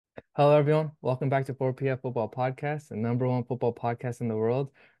Hello, everyone. Welcome back to 4PF Football Podcast, the number one football podcast in the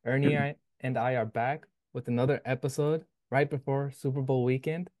world. And I are back with another episode right before Super Bowl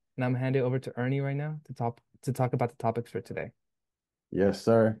weekend, and I'm handing it over to Ernie right now to talk about the topics for today. Yes,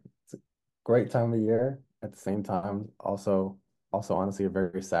 sir. It's a great time of the year. At the same time, also honestly a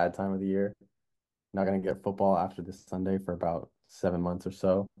very sad time of the year. Not gonna get football after this Sunday for about 7 months or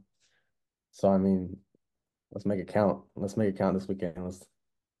so. So I mean, let's make it count. Let's make it count this weekend.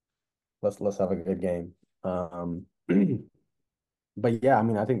 Let's have a good game. But yeah, I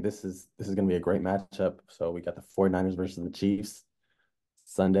mean, I think this is gonna be a great matchup. So we got the 49ers versus the Chiefs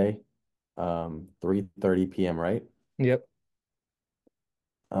Sunday, 3:30 p.m., right? Yep.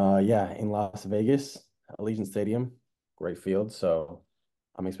 Yeah, in Las Vegas, Allegiant Stadium, great field. So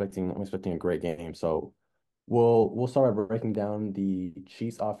I'm expecting a great game. So we'll start by breaking down the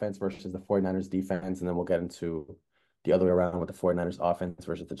Chiefs offense versus the 49ers defense, and then we'll get into the other way around with the 49ers offense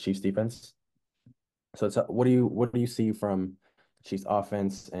versus the Chiefs defense. So it's what do you see from the Chiefs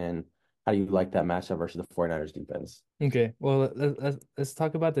offense, and how do you like that matchup versus the 49ers defense? Okay. Well, let's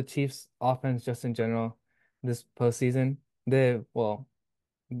talk about the Chiefs' offense just in general this postseason. They're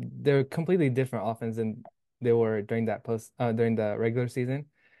completely different offense than they were during the regular season.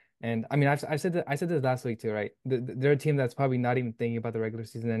 And I mean, I said this last week too, right? They're a team that's probably not even thinking about the regular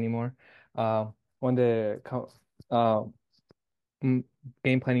season anymore. When they come, uh, m-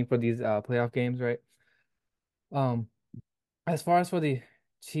 game planning for these playoff games, right? Um, as far as for the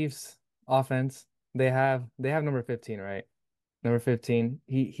Chiefs offense, they have number 15, right? Number 15.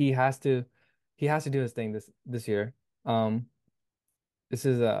 He has to do his thing this year. Um, this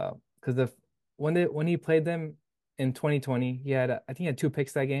is because the when he played them in 2020, I think he had two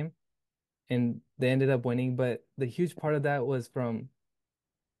picks that game and they ended up winning. But the huge part of that was from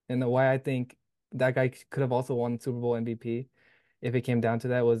and the why I think that guy could have also won Super Bowl MVP if it came down to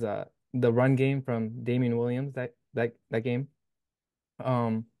that was the run game from Damian Williams that game.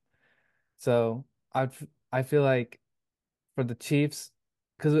 Um, so I feel like for the Chiefs,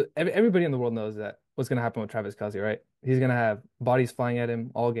 because everybody in the world knows that what's gonna happen with Travis Kelce, right? He's gonna have bodies flying at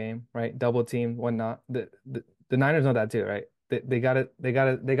him all game, right? Double team, whatnot. The Niners know that too, right? They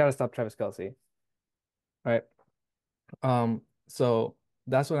gotta stop Travis Kelce, right? So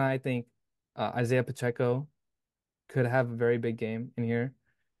that's when I think Isaiah Pacheco could have a very big game in here,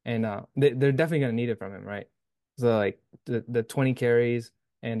 and they're definitely gonna need it from him, right? So like the 20 carries,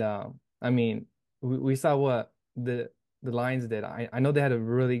 and I mean we saw what the Lions did. I know they had a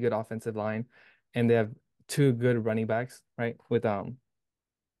really good offensive line, and they have two good running backs, right? With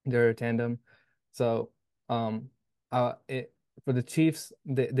their tandem. So um it for the Chiefs,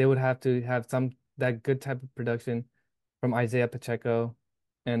 they would have to have some that good type of production from Isaiah Pacheco,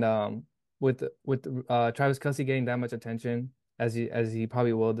 and with Travis Kelce getting that much attention as he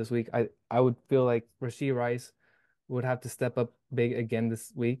probably will this week, I would feel like Rashee Rice would have to step up big again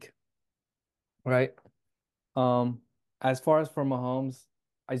this week, right? Um, as far as for Mahomes,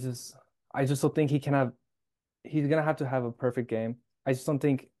 I just I just don't think he's gonna have to have a perfect game. I just don't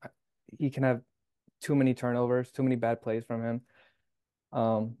think he can have too many turnovers, too many bad plays from him.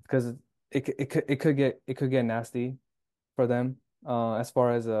 Because it could get nasty for them. As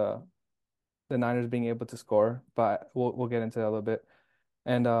far as the Niners being able to score, but we'll get into that a little bit.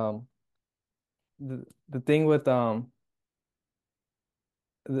 And the thing with the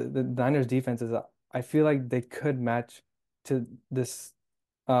Niners defense is I feel like they could match to this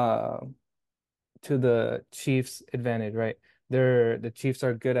uh to the Chiefs' advantage, right? The Chiefs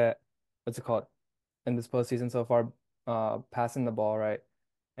are good at what's it called in this postseason so far, passing the ball, right?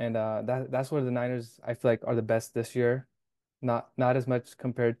 And that's where the Niners I feel like are the best this year. Not as much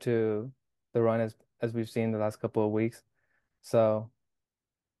compared to the run as we've seen the last couple of weeks. So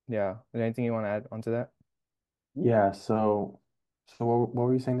yeah, is there anything you want to add onto that? Yeah, so what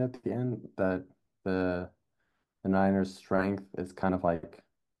were you saying at the end? That the the Niners' strength is kind of like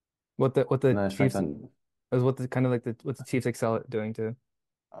What the Niners' strength Chiefs on. is what the kind of like the what the Chiefs excel at doing too.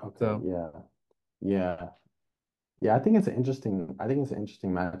 Okay, So, yeah, yeah, yeah. I think it's an interesting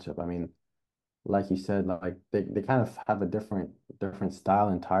matchup. I mean, like you said, like they kind of have a different style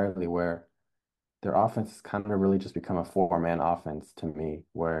entirely, where their offense has kind of really just become a four-man offense to me,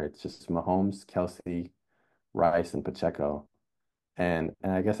 where it's just Mahomes, Kelsey, Rice, and Pacheco, and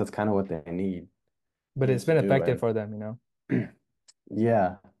I guess that's kind of what they but need it's to been do. effective And for them, you know.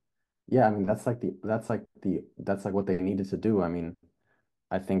 yeah, yeah. I mean, that's like what they needed to do. I mean,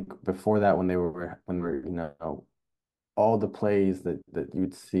 I think before that, when we were all the plays that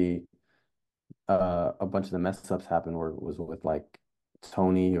you'd see a bunch of the mess ups happen was with like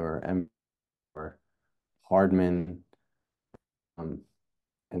Tony or Hardman. Um,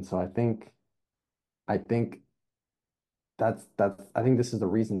 And so I think I think this is the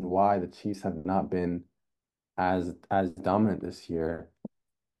reason why the Chiefs have not been as dominant this year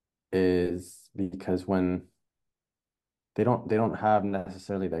is because when they don't have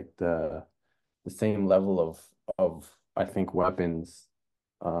necessarily like the same level of I think weapons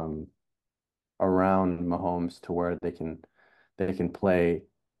um around Mahomes to where they can play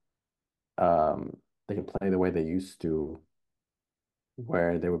they can play the way they used to,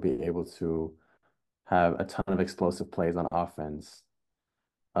 where they would be able to have a ton of explosive plays on offense.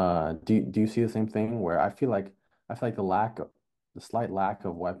 Do you see the same thing where I feel like the slight lack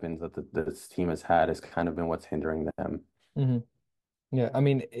of weapons that this team has had has kind of been what's hindering them. Hmm. Yeah, I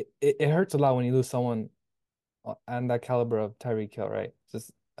mean, it hurts a lot when you lose someone and that caliber of Tyreek Hill, right?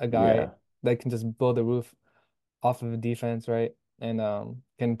 Just a guy Yeah. that can just blow the roof off of a defense, right? And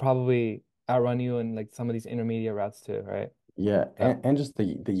can probably outrun you in like some of these intermediate routes too, right? Yeah, Uh, and just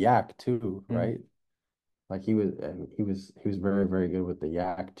the yak too, mhm. right? Like he was very very good with the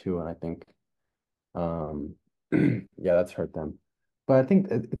yak too, and I think yeah, that's hurt them. But I think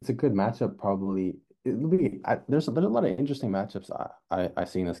it's a good matchup probably. There's a lot of interesting matchups I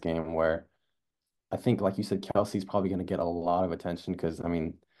see in this game where I think like you said Kelsey's probably going to get a lot of attention because I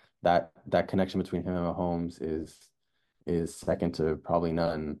mean that connection between him and Mahomes is second to probably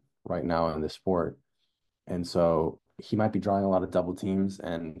none right now in the sport. And so he might be drawing a lot of double teams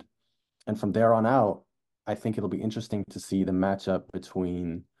and from there on out, I think it'll be interesting to see the matchup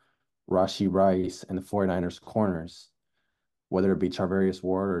between Rashee Rice and the 49ers corners, whether it be Charvarius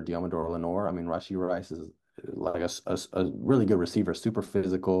Ward or Deommodore Lenoir. I mean, Rashee Rice is like a really good receiver, super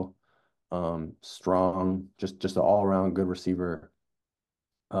physical, strong, just an all-around good receiver.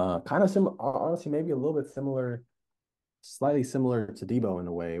 Kind of similar, honestly, maybe a little bit similar, slightly similar to Debo in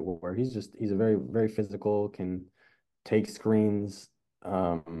a way, where he's a very, very physical, can take screens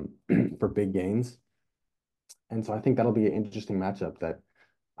for big gains. And so I think that'll be an interesting matchup that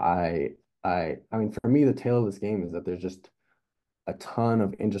I I mean for me the tale of this game is that there's just a ton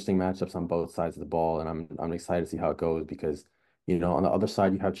of interesting matchups on both sides of the ball and I'm excited to see how it goes because you know on the other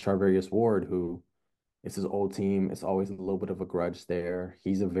side you have Charvarius Ward who it's his old team. It's always a little bit of a grudge there.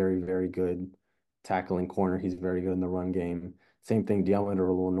 He's a very, very good tackling corner. He's very good in the run game. Same thing,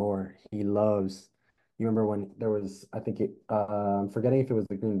 Deommodore Lenoir. He loves. You remember when there was, I think I'm forgetting if it was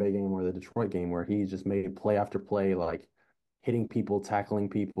the Green Bay game or the Detroit game where he just made play after play, like hitting people, tackling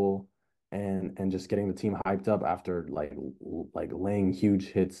people, and just getting the team hyped up after like laying huge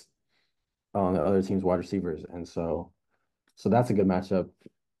hits on the other team's wide receivers. And so that's a good matchup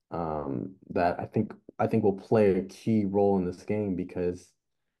that I think will play a key role in this game because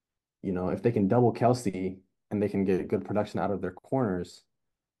you know if they can double Kelsey and they can get good production out of their corners,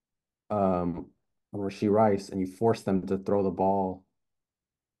 on Rashee Rice, and you force them to throw the ball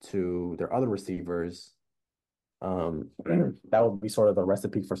to their other receivers, that would be sort of the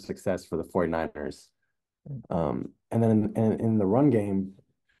recipe for success for the 49ers. And then in the run game,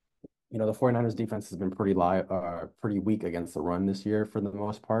 you know, the 49ers defense has been pretty weak against the run this year for the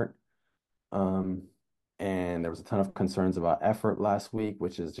most part. Um, and there was a ton of concerns about effort last week,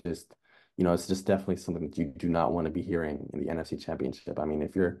 which is just, you know, it's just definitely something that you do not want to be hearing in the NFC Championship. I mean,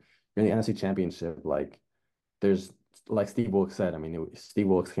 if you're in the NFC Championship, like there's like Steve Wilkes said, I mean, Steve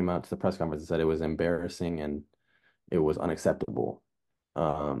Wilkes came out to the press conference and said it was embarrassing and it was unacceptable.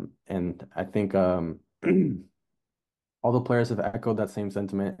 And I think all the players have echoed that same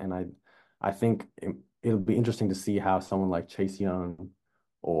sentiment, and I think it'll be interesting to see how someone like Chase Young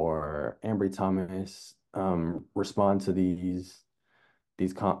or Ambry Thomas respond to these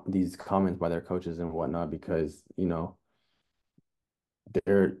comments by their coaches and whatnot, because you know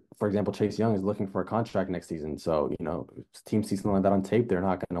they're, for example, Chase Young is looking for a contract next season, so you know if teams see something like that on tape, they're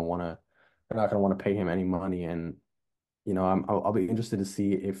not gonna want to pay him any money, and you know I'll be interested to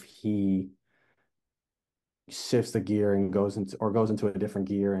see if he shifts the gear and goes into a different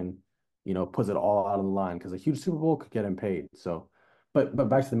gear and you know puts it all out on the line because a huge Super Bowl could get him paid. So, but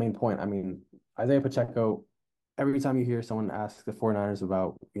back to the main point. I mean, Isaiah Pacheco. Every time you hear someone ask the 49ers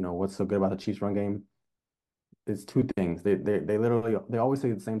about you know what's so good about the Chiefs run game, it's two things. They literally they always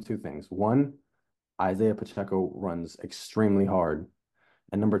say the same two things. One, Isaiah Pacheco runs extremely hard,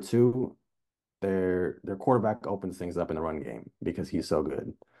 and number two, their quarterback opens things up in the run game because he's so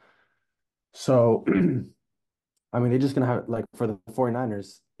good. So I mean, they're just gonna have like for the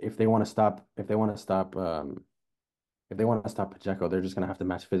 49ers, if they want to stop Pacheco, they're just gonna have to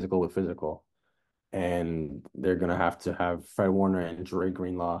match physical with physical. And they're gonna have to have Fred Warner and Dre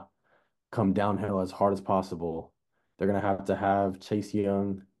Greenlaw come downhill as hard as possible. They're gonna have Chase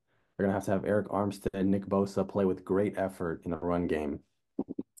Young. They're gonna have to have Eric Armstead, Nick Bosa play with great effort in the run game.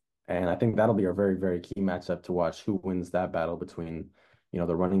 And I think that'll be a very, very key matchup to watch who wins that battle between,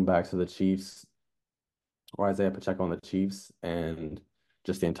 the running backs of the Chiefs or Isaiah Pacheco on the Chiefs and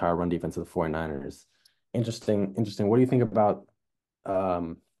just the entire run defense of the 49ers. Interesting, interesting. What do you think about I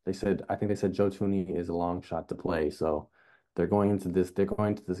think they said Joe Tooney is a long shot to play. So they're going into this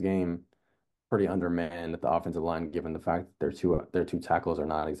game pretty undermanned at the offensive line, given the fact that their two tackles are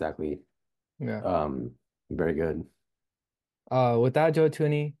not exactly Yeah. um very good. Without Joe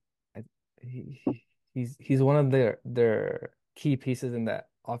Tooney, I- he's one of their key pieces in that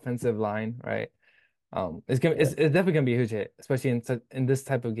offensive line, right? Yeah. It's definitely gonna be a huge hit, especially in this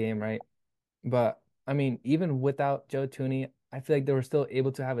type of game, right? But I mean, even without Joe Tooney, I feel like they were still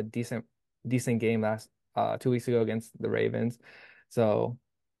able to have a decent game last 2 weeks ago against the Ravens. So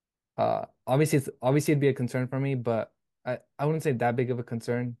obviously it'd be a concern for me, but I wouldn't say that big of a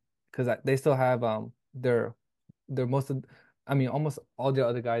concern because they still have their most of I mean almost all the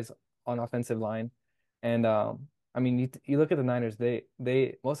other guys on offensive line, and I mean you look at the Niners, they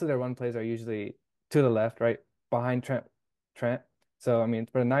most of their run plays are usually to the left, right behind Trent. So I mean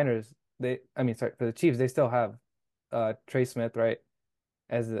for the Niners, sorry, for the Chiefs, they still have Trey Smith, right,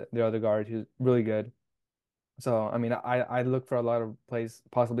 as their other guard who's really good. So I mean I look for a lot of plays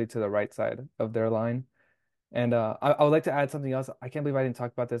possibly to the right side of their line. And I would like to add something else. I can't believe I didn't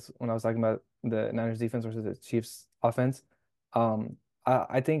talk about this when I was talking about the Niners defense versus the Chiefs offense.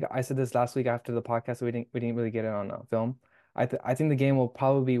 I think I said this last week after the podcast, so we didn't really get it on film. I think the game will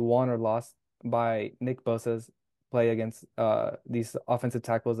probably be won or lost by Nick Bosa's play against these offensive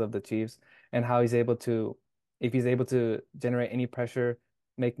tackles of the Chiefs and how if he's able to generate any pressure,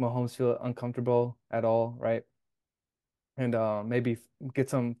 make Mahomes feel uncomfortable at all, right? And maybe get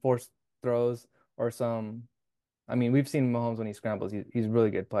some forced throws or some. I mean, we've seen Mahomes when he scrambles. He's a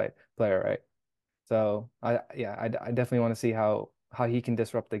really good player, right? So I definitely want to see how he can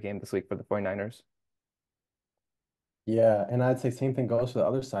disrupt the game this week for the 49ers. Yeah, and I'd say same thing goes for the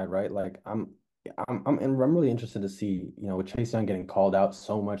other side, right? Like I'm really interested to see, with Chase Young getting called out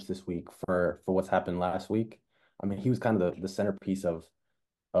so much this week for what's happened last week. I mean, he was kind of the centerpiece of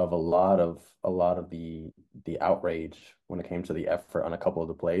a lot of the outrage when it came to the effort on a couple of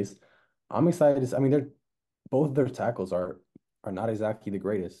the plays. I'm excited I mean, they're both of their tackles are not exactly the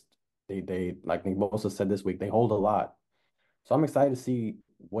greatest. They like Nick Bosa said this week, they hold a lot. So I'm excited to see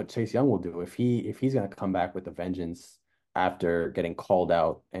what Chase Young will do if he's going to come back with a vengeance after getting called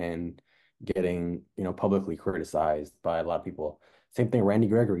out and getting, publicly criticized by a lot of people. Same thing, Randy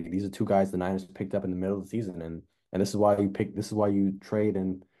Gregory. These are two guys the Niners picked up in the middle of the season, and this is why you trade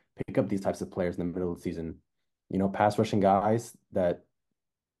and pick up these types of players in the middle of the season. Pass rushing guys that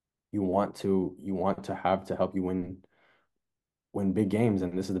you want to have to help you win big games,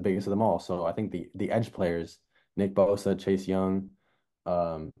 and this is the biggest of them all. So I think the edge players, Nick Bosa, Chase Young,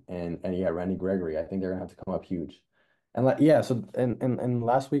 and yeah, Randy Gregory, I think they're gonna have to come up huge. And like yeah, so and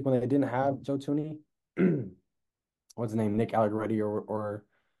last week when they didn't have Joe Tooney, what's his name, Nick Allegretti or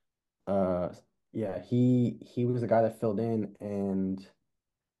uh yeah, he was the guy that filled in and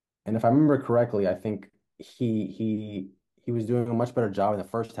if I remember correctly, I think he was doing a much better job in the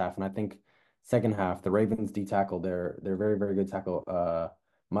first half, and I think second half the Ravens D tackle, their very very good tackle,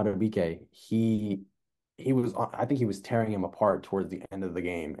 Madubuike, he was I think he was tearing him apart towards the end of the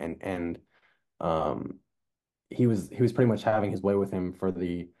game, and um he was pretty much having his way with him for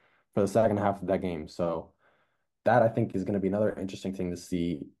the second half of that game. So that I think is going to be another interesting thing to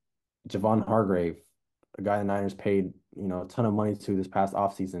see. Javon Hargrave, a guy the Niners paid, a ton of money to this past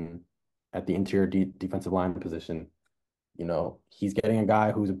offseason at the interior defensive line position. He's getting a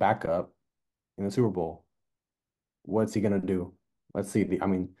guy who's a backup in the Super Bowl. What's he gonna do? Let's see.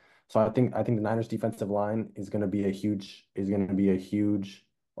 So I think the Niners defensive line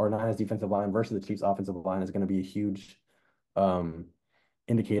or Niners defensive line versus the Chiefs offensive line is gonna be a huge um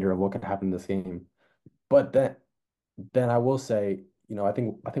indicator of what could happen in this game. But then I will say, I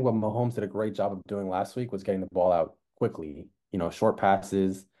think what Mahomes did a great job of doing last week was getting the ball out quickly. Short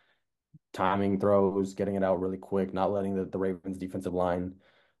passes, timing throws, getting it out really quick, not letting the Ravens defensive line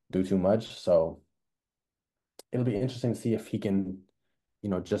do too much. So it'll be interesting to see if he can,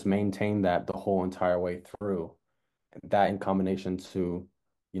 just maintain that the whole entire way through. That in combination to,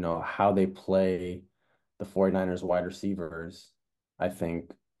 how they play the 49ers wide receivers, I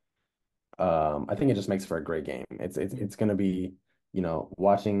think I think it just makes for a great game. It's gonna be,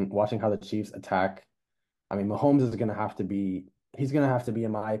 watching how the Chiefs attack. I mean, Mahomes is gonna have to be he's gonna have to be,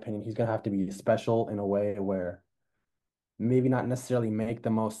 in my opinion, he's gonna have to be special in a way where maybe not necessarily make the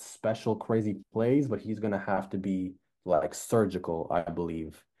most special, crazy plays, but he's gonna have to be like surgical, I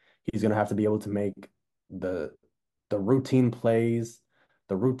believe. He's gonna have to be able to make the the routine plays,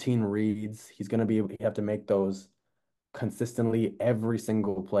 the routine reads. He's gonna be you have to make those consistently every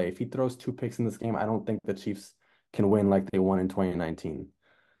single play. If he throws two picks in this game, I don't think the Chiefs can win like they won in 2019.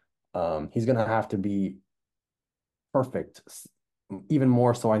 He's gonna have to be perfect, even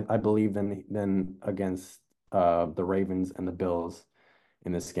more so I believe than against the Ravens and the Bills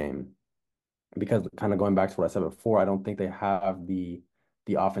in this game. Because kind of going back to what I said before, I don't think they have the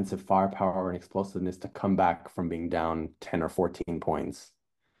offensive firepower and explosiveness to come back from being down 10 or 14 points.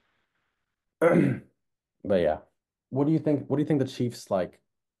 But yeah, what do you think? What do you think the Chiefs like?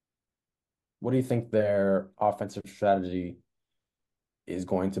 What do you think their offensive strategy is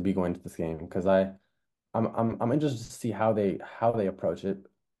going to be going to this game? Because I'm interested to see how they approach it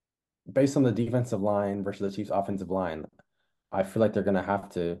based on the defensive line versus the Chiefs' offensive line. I feel like they're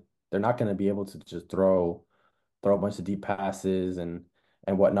not gonna be able to just throw a bunch of deep passes and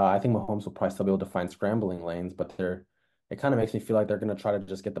whatnot. I think Mahomes will probably still be able to find scrambling lanes, but it kind of makes me feel like they're gonna try to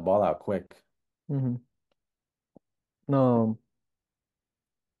just get the ball out quick. Hmm. No.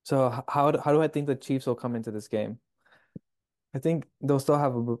 So how do I think the Chiefs will come into this game? I think they'll still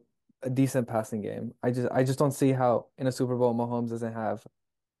have a decent passing game. I just don't see how in a Super Bowl Mahomes doesn't have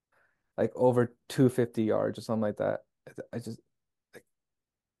like over 250 yards or something like that. I just like,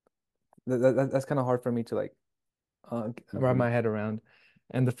 that's kind of hard for me to like wrap Hmm. my head around.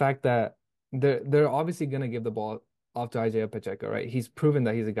 And the fact that they're obviously gonna give the ball off to Isaiah Pacheco, right? He's proven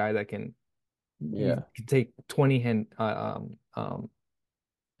that he's a guy that Yeah. can take 20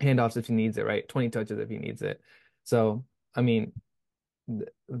 handoffs if he needs it, right? 20 touches if he needs it. So, I mean, th-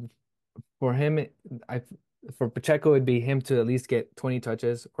 for him, I for Pacheco, it'd be him to at least get 20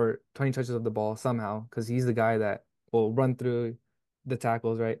 touches or 20 touches of the ball somehow, because he's the guy that will run through the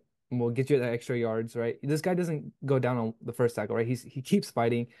tackles, right? And will get you the extra yards, right? This guy doesn't go down on the first tackle, right? He keeps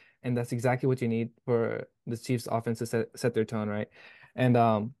fighting, and that's exactly what you need for the Chiefs offense to set their tone, right? And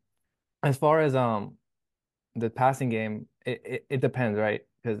as far as the passing game, it depends, right?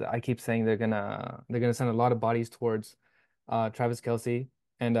 Because I keep saying they're gonna send a lot of bodies towards Travis Kelce,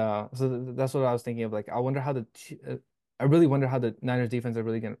 and so that's what I was thinking of. Like, I really wonder how the Niners defense are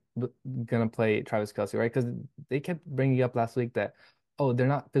really gonna play Travis Kelce, right? Because they kept bringing up last week that they're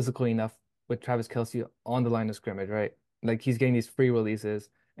not physical enough with Travis Kelce on the line of scrimmage, right? Like he's getting these free releases,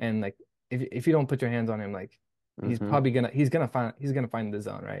 and like if you don't put your hands on him, like Hmm. he's gonna find the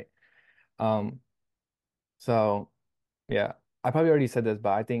zone, right? Um, so. Yeah, I probably already said this,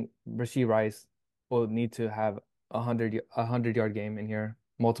 but I think Rashee Rice will need to have a hundred yard game in here,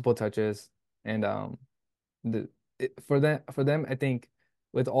 multiple touches, and the for them, I think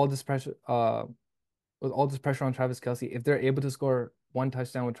with all this pressure, with all this pressure on Travis Kelce, if they're able to score one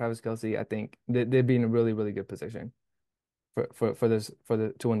touchdown with Travis Kelce, I think they'd be in a really really good position for this for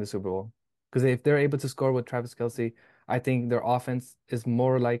the to win the Super Bowl. Because if they're able to score with Travis Kelce, I think their offense is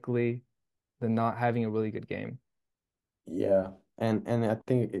more likely than not having a really good game. Yeah. And I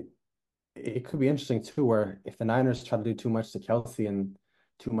think it could be interesting too, where if the Niners try to do too much to Kelsey and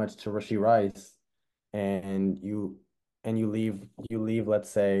too much to Rashee Rice, and you leave, let's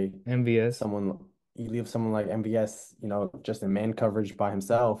say, MVS, someone you leave someone like MVS, just in man coverage by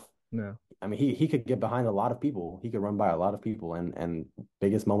himself. no. I mean, he could get behind a lot of people. He could run by a lot of people. And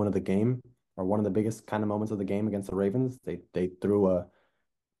biggest moment of the game, or one of the biggest kind of moments of the game against the Ravens, they threw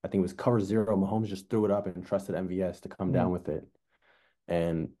I think it was cover zero. Mahomes just threw it up and trusted MVS to come Mm. down with it.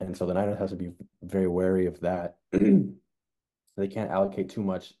 And so the Niners has to be very wary of that. They can't allocate too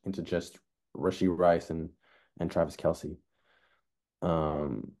much into just Rashee Rice and Travis Kelce.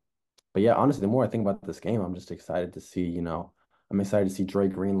 Um, but yeah, honestly, the more I think about this game, I'm just excited to see, I'm excited to see Dre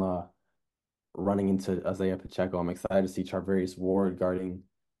Greenlaw running into Isaiah Pacheco. I'm excited to see Charvarius Ward guarding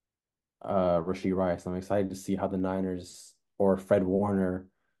Rashee Rice. I'm excited to see how the Niners or Fred Warner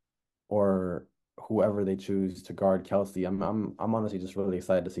or whoever they choose to guard Kelsey. I'm honestly just really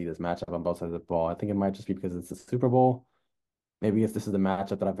excited to see this matchup on both sides of the ball. I think it might just be because it's the Super Bowl. Maybe if this is the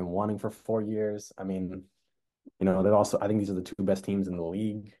matchup that I've been wanting for 4 years. I mean, they've also I think these are the two best teams in the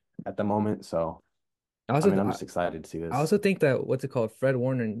league at the moment. So I I also mean, I'm I, just excited to see I this. also think that what's it called, Fred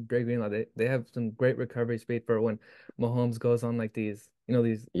Warner and Dre Greenlaw, they have some great recovery speed for when Mahomes goes on like these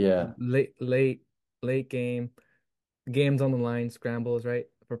Yeah. late games on the line scrambles, right,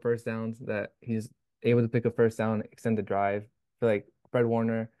 for first downs that he's able to pick a first down, extend the drive. I feel like Fred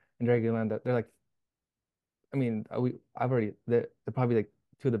Warner and Dre Greenlaw, they're like, I mean, they're probably like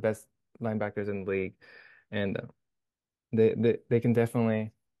two of the best linebackers in the league, and they can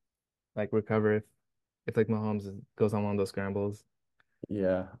definitely like recover if like goes on one of those scrambles.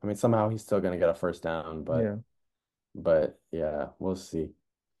 Yeah. I mean, somehow he's still gonna get a first down, but Yeah. but yeah, we'll see.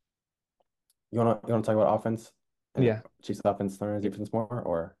 You wanna talk about offense? And Yeah. Chiefs offense, Niners defense more,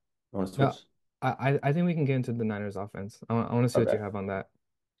 or you want to No, switch? I think we can get into the Niners offense. I want to see what you Okay. have on that.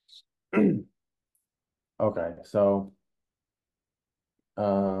 Okay. So,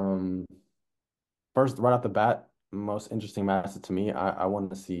 um, first, right off the bat, most interesting matchup to me, I want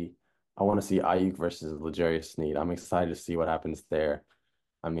to see Ayuk versus L'Jarius Sneed. I'm excited to see what happens there.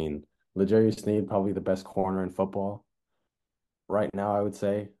 I mean, L'Jarius Sneed, probably the best corner in football right now, I would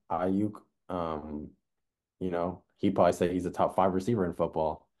say. Ayuk, he'd probably say he's a top five receiver in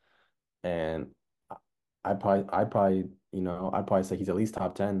football. And I'd probably say he's at least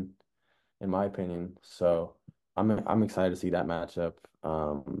top 10 in my opinion. So I'm excited to see that matchup.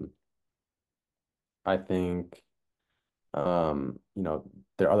 I think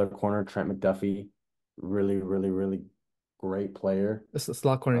their other corner, Trent McDuffie, really, really, really great player. This is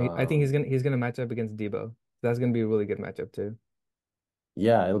slot corner. I think Um, he's gonna match up against Debo. That's gonna be a really good matchup too.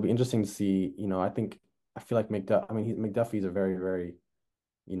 yeah, it'll be interesting to see. I feel like McDuffie's a very, very,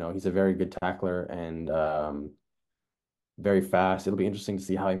 he's a very good tackler and very fast. It'll be interesting to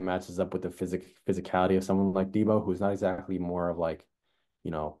see how he matches up with the physicality of someone like Debo, who's not exactly more of like,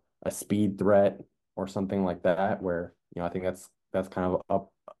 a speed threat or something like that, where, I think that's kind of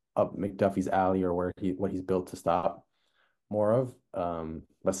up McDuffie's alley or where what he's built to stop more of.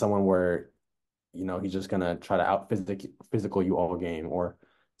 But someone where, he's just gonna try to physical you all game, or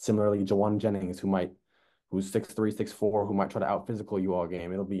similarly, Jawan Jennings, who's 6'3", 6'4", who might try to out physical you all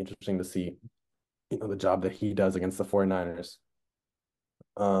game. It'll be interesting to see, the job that he does against the 49ers.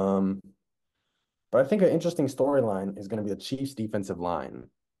 Um, but I think an interesting storyline is going to be the Chiefs' defensive line.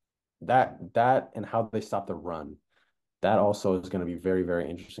 That and how they stop the run. That also is going to be very, very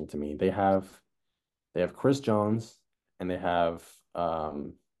interesting to me. They have Chris Jones and they have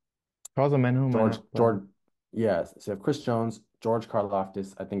Charles Omenihu might George not play. George. Yes, so they have Chris Jones, George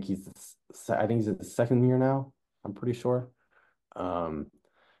Karlaftis. I think he's the second year now. I'm pretty sure. Um,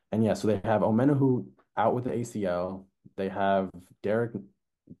 and yeah, so they have Omenihu out with the ACL. They have Derek.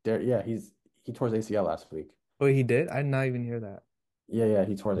 Yeah, he tore his ACL last week. Oh, he did? I did not even hear that. Yeah,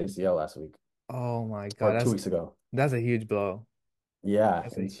 he tore his ACL last week Oh my God, or 2 weeks ago. that's a huge blow. Yeah,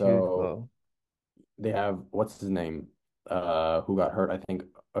 That's a and huge so blow. they have what's his name? Who got hurt, I think,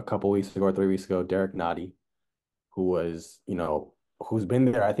 a couple weeks ago or 3 weeks ago, Derek Nottie, who was, who's been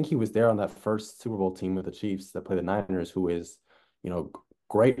there. I think he was there on that first Super Bowl team with the Chiefs that play the Niners, who is,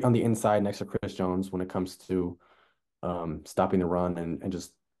 great on the inside next to Chris Jones when it comes to stopping the run and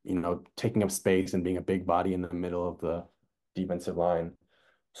just, taking up space and being a big body in the middle of the defensive line.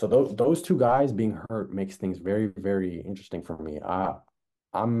 So those two guys being hurt makes things very, very interesting for me.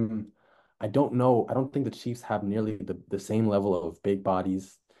 I'm I don't know. I don't think the Chiefs have nearly the same level of big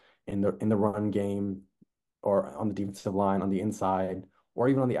bodies in the run game or on the defensive line, on the inside, or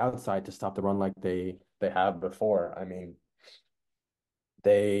even on the outside to stop the run like they have before. I mean,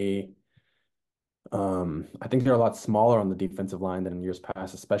 they I think they're a lot smaller on the defensive line than in years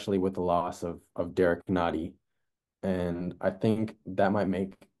past, especially with the loss of Derek Nottie. And I think that might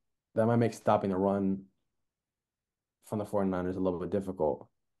make stopping the run from the 49ers a little bit difficult.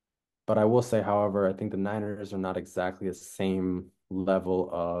 But I will say, however, I think the Niners are not exactly the same level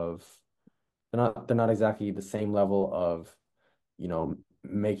of they're not exactly the same level of,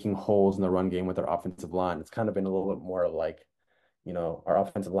 making holes in the run game with their offensive line. It's kind of been a little bit more like, our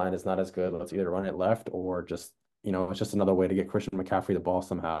offensive line is not as good. Let's either run it left or just, it's just another way to get Christian McCaffrey the ball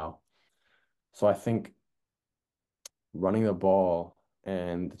somehow. So I think running the ball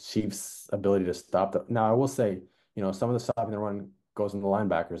and the Chiefs' ability to stop the now I will say, some of the stopping the run goes in the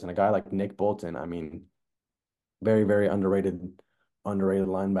linebackers and a guy like Nick Bolton, I mean, very, very underrated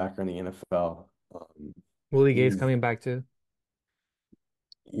linebacker in the NFL. Willie Gay's He's coming back too.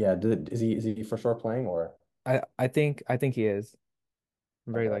 yeah, is he for sure playing or I think he is.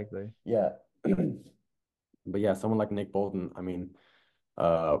 Very okay. likely. Yeah. But yeah, someone like Nick Bolton, I mean,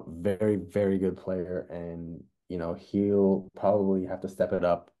 very, very good player and he'll probably have to step it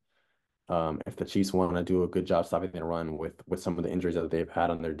up if the Chiefs want to do a good job stopping the run with some of the injuries that they've had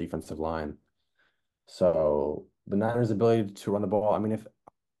on their defensive line. So the Niners' ability to run the ball, I mean, if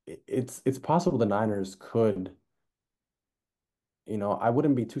it's possible the Niners could, I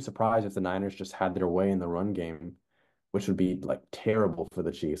wouldn't be too surprised if the Niners just had their way in the run game, which would be like terrible for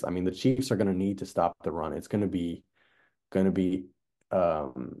the Chiefs. I mean, the Chiefs are going to need to stop the run. It's going to be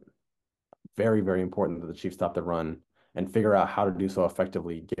um, very, very important that the Chiefs stop the run and figure out how to do so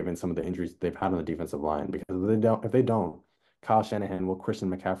effectively given some of the injuries they've had on the defensive line. Because if they don't, Kyle Shanahan will Christian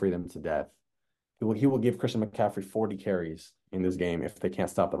McCaffrey them to death. He will give Christian McCaffrey 40 carries in this game if they can't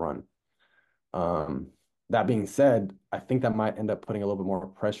stop the run. Um, that being said, I think that might end up putting a little bit more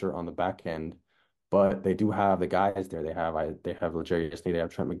pressure on the back end but they do have the guys there. They have L'Jarius Sneed, they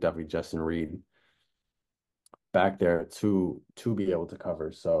have Trent McDuffie, Justin Reed back there to be able to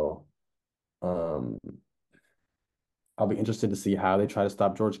cover. So um, I'll be interested to see how they try to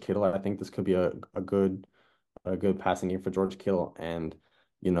stop George Kittle. I think this could be a good passing game for George Kittle. And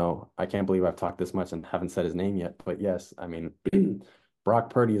I can't believe I've talked this much and haven't said his name yet. But yes, I mean, Brock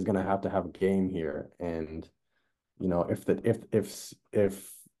Purdy is going to have a game here. And if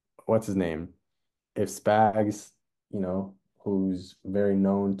what's his name? If Spags, who's very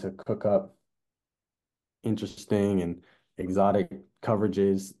known to cook up interesting and exotic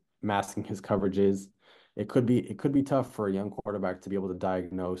coverages, masking his coverages, it could be tough for a young quarterback to be able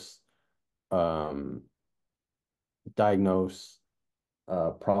to um diagnose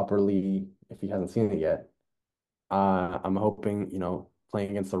properly if he hasn't seen it yet. I'm hoping,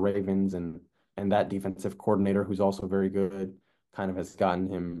 playing against the Ravens and that defensive coordinator who's also very good kind of has gotten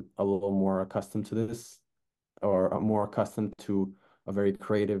him a little more accustomed to this or more accustomed to a very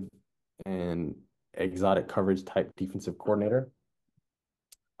creative and exotic coverage type defensive coordinator.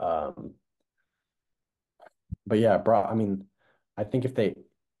 Um, but yeah, bro, I mean, I think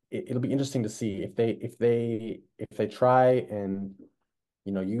it'll be interesting to see if they try and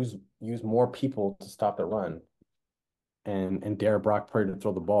use more people to stop the run and dare Brock Purdy to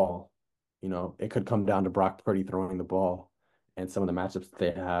throw the ball. It could come down to Brock Purdy throwing the ball and some of the matchups that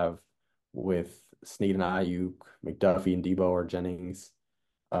they have with Snead and Ayuk, McDuffie and Debo or Jennings,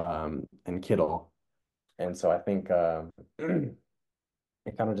 and Kittle. And so I think it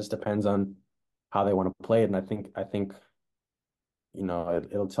kind of just depends on how they want to play it. And I think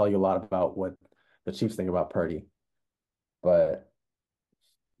it'll tell you a lot about what the Chiefs think about Purdy. But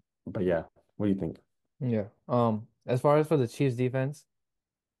yeah, what do you think? Yeah. As far as for the Chiefs defense,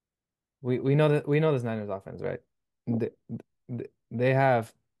 we know this Niners offense, right? They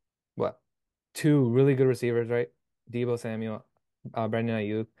have what, two really good receivers, right? Debo Samuel, Brandon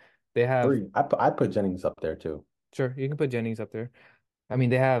Ayuk. They have, Three. I'd put Jennings up there too. sure, you can put Jennings up there. I mean,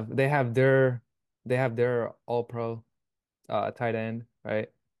 they have their all pro tight end, right?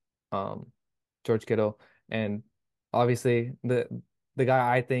 Um George Kittle. And obviously the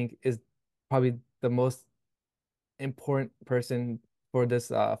guy I think is probably the most important person for this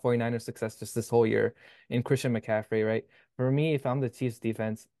 49ers success just this whole year in Christian McCaffrey, right? For me, if I'm the Chiefs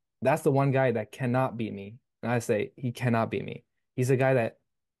defense, that's the one guy that cannot beat me. And I say he cannot beat me. He's a guy that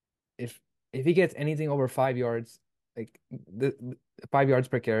if if he gets anything over 5 yards, like the 5 yards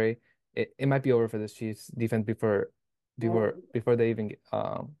per carry, it might be over for this Chiefs defense before they even get,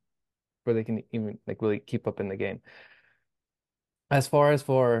 before they can even like really keep up in the game. As far as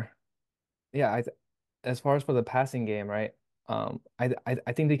for yeah, as far as for the passing game, right? I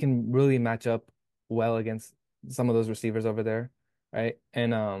think they can really match up well against some of those receivers over there, right?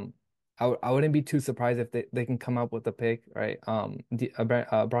 And I wouldn't be too surprised if they can come up with a pick, right?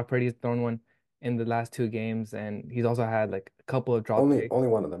 Brock Purdy has thrown one in the last two games, and he's also had like a couple of drop Only picks. only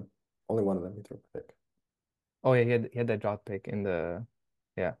one of them. Only one of them he threw a pick. Oh yeah, he had that drop pick in the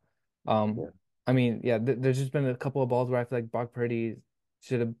yeah. Um, Yeah. I mean, yeah, there's just been a couple of balls where I feel like Brock Purdy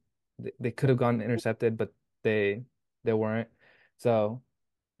should have they could have gone intercepted, but they they weren't. So,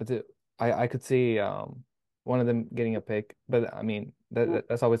 but I could see one of them getting a pick, but I mean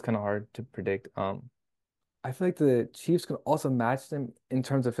that's always kind of hard to predict. I feel like the Chiefs can also match them in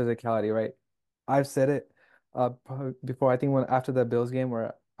terms of physicality, right? I've said it probably before. I think when after the Bills game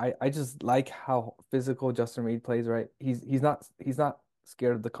where I just like how physical Justin Reed plays, right? He's not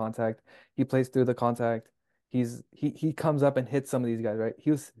scared of the contact. He plays through the contact. He comes up and hits some of these guys, right?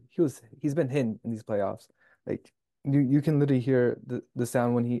 He's been hitting in these playoffs. Like you can literally hear the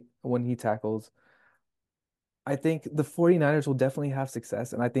sound when he tackles. I think the 49ers will definitely have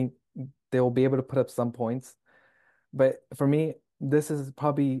success, and I think they will be able to put up some points. But for me, this is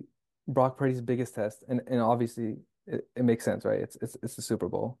probably Brock Purdy's biggest test, and obviously it makes sense, right? It's the Super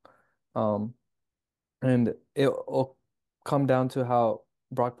Bowl, um, and it'll come down to how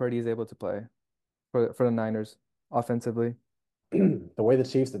Brock Purdy is able to play for the Niners offensively.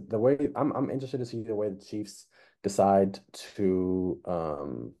 The way I'm interested to see the way the Chiefs decide to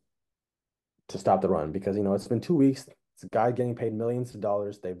stop the run because it's been 2 weeks. It's a guy getting paid millions of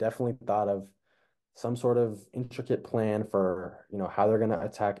dollars. They've definitely thought of some sort of intricate plan for how they're going to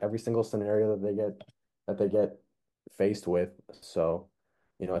attack every single scenario that they get faced with. So,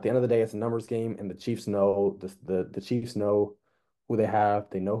 at the end of the day, it's a numbers game, and the Chiefs know the Chiefs know who they have.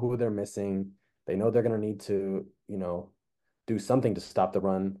 They know who they're missing. They know they're going to need to do something to stop the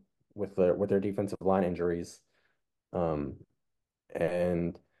run with their defensive line injuries. Um,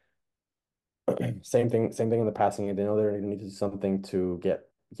 and same thing in the passing game. They know they're going to need to do something to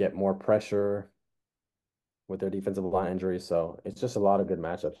get more pressure with their defensive line injuries. So it's just a lot of good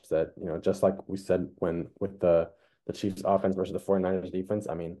matchups that, just like we said when with the Chiefs offense versus the 49ers defense.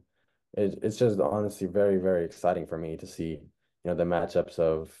 I mean, it's just honestly very, very exciting for me to see, the matchups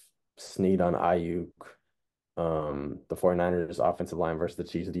of Snead on Ayuk, the 49ers offensive line versus the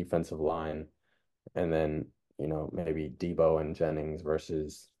Chiefs defensive line, and then, maybe Debo and Jennings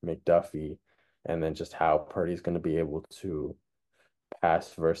versus McDuffie, and then just how Purdy's going to be able to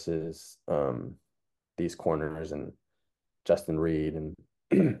pass versus these corners and Justin Reed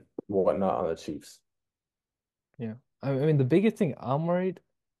and whatnot on the Chiefs. Yeah. I mean, the biggest thing I'm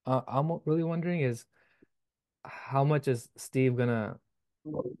really wondering is how much is Steve gonna,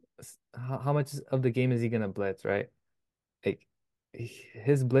 how much of the game is he gonna blitz, right? Like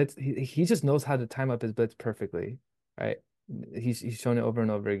his blitz, he just knows how to time up his blitz perfectly, right? He's shown it over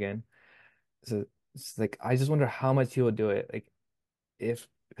and over again. So it's like I just wonder how much he will do it. Like if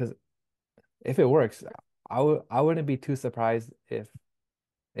because if it works, I wouldn't be too surprised if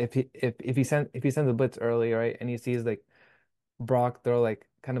he sends a blitz early, right? And he sees like Brock throw like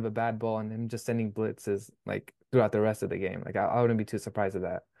kind of a bad ball and him just sending blitzes like throughout the rest of the game. Like I wouldn't be too surprised at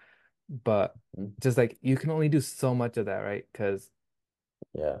that. But Mhm. just like you can only do so much of that, right? Because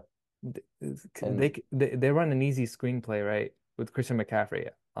Yeah. And they run an easy screenplay, right? With Christian McCaffrey.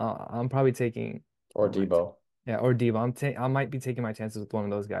 I'm probably taking or Debo. yeah, or Devo. I might be taking my chances with one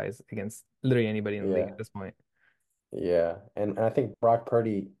of those guys against literally anybody in the league at Yeah. this point. Yeah. And I think Brock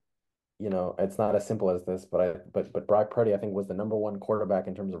Purdy, it's not as simple as this, but Brock Purdy, I think, was the number one quarterback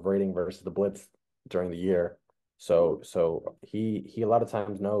in terms of rating versus the blitz during the year. So he a lot of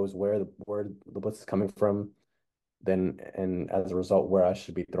times knows where the blitz is coming from, then and as a result where I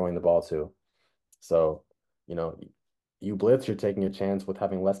should be throwing the ball to. So, you know, you blitz, you're taking a chance with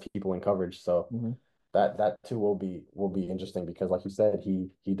having less people in coverage. So Hmm. that too will be interesting because like you said,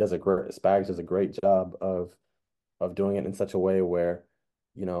 he does a great Spags does a great job of doing it in such a way where,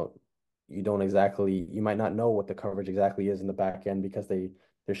 you know, you might not know what the coverage exactly is in the back end because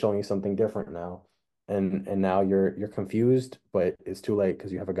they're showing you something different now. And now you're confused, but it's too late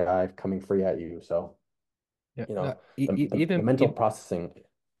because you have a guy coming free at you. So, Yeah, you no, know, the even, mental processing,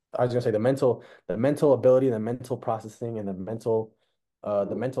 I was gonna say the mental ability, the mental processing, and the mental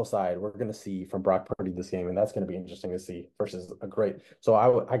side we're gonna see from Brock Purdy this game, and that's gonna be interesting to see versus a great. So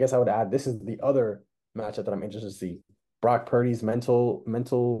I guess I would add this is the other matchup that I'm interested to see. Brock Purdy's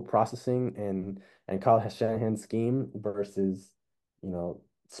mental processing and Kyle Shanahan's scheme versus,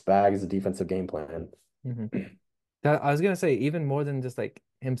 Spags' defensive game plan. mhm. That, I was gonna say even more than just like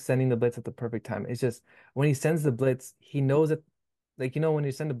him sending the blitz at the perfect time. It's just when he sends the blitz, he knows that like when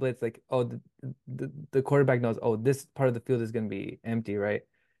you send a blitz, like oh the quarterback knows oh this part of the field is gonna be empty, right?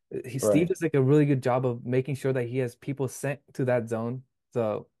 Steve Right, does like a really good job of making sure that he has people sent to that zone,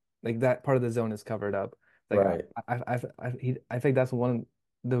 so like that part of the zone is covered up. Like right. I think that's one of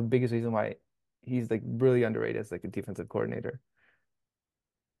the biggest reason why he's like really underrated as like a defensive coordinator.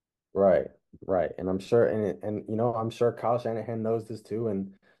 Right, right. And I'm sure, I'm sure Kyle Shanahan knows this too.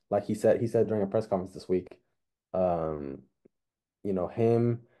 And like he said during a press conference this week, um,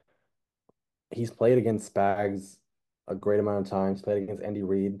 him, he's played against Spags a great amount of times, played against Andy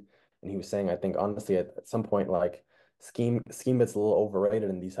Reid, and he was saying, I think honestly, at some point, like scheme gets a little overrated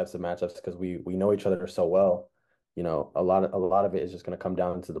in these types of matchups because we know each other so well. A lot of it is just going to come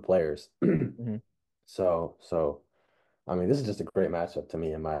down to the players. Mhm. So. I mean, this is just a great matchup to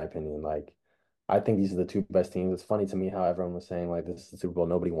me, in my opinion. Like, I think these are the two best teams. It's funny to me how everyone was saying like this is the Super Bowl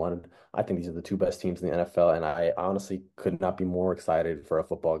nobody wanted. I think these are the two best teams in the NFL, and I honestly could not be more excited for a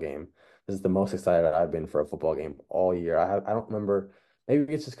football game. This is the most excited I've been for a football game all year. I don't remember.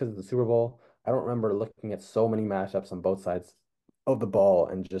 Maybe it's just because of the Super Bowl. I don't remember looking at so many matchups on both sides of the ball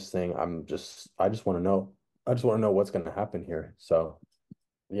and just saying I just want to know. I just want to know what's going to happen here. So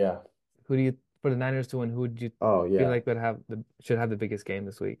yeah. Who do you for the Niners to win? Who do you Oh feel yeah. like should have the biggest game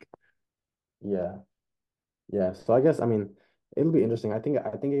this week? Yeah. Yeah, so I guess I mean it'll be interesting. I think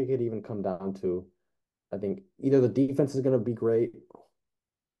it could even come down to I think either the defense is going to be great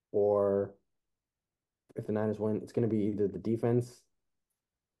or if the Niners win, it's going to be either the defense,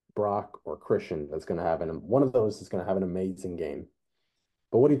 Brock, or Christian that's going to have one of those is going to have an amazing game.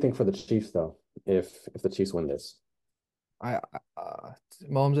 But what do you think for the Chiefs though? If the Chiefs win this,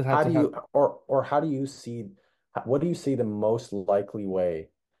 Mahomes would have how to do have you or how do you see what do you see the most likely way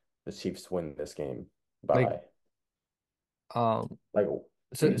the Chiefs win this game like by? um Like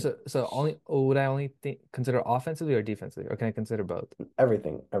so only would I only consider offensively or defensively or can I consider both?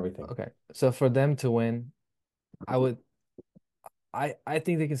 everything, everything. Okay. So for them to win, I would I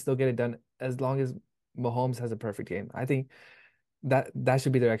think they can still get it done as long as Mahomes has a perfect game. I think that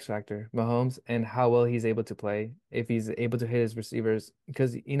should be their X factor, Mahomes, and how well he's able to play. If he's able to hit his receivers,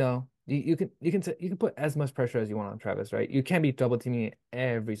 because you can put as much pressure as you want on Travis, right? You can't be double teaming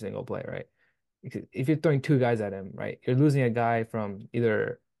every single play, right? Because if you're throwing two guys at him, right, you're losing a guy from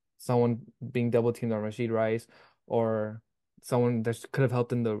either someone being double teamed on Rashid Rice or someone that could have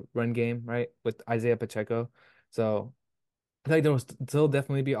helped in the run game, right, with Isaiah Pacheco. So I feel like there will still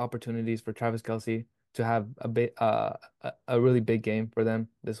definitely be opportunities for Travis Kelce to have a really big game for them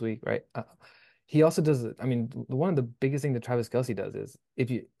this week, right? He also does, I mean, one of the biggest thing that Travis Kelce does is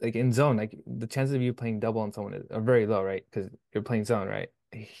if you like in zone, like the chances of you playing double on someone are very low, right? Because you're playing zone, right?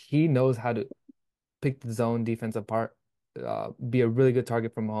 He knows how to pick the zone defense apart, be a really good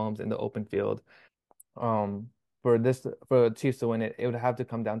target for Mahomes in the open field. Um, for the Chiefs to win it, it would have to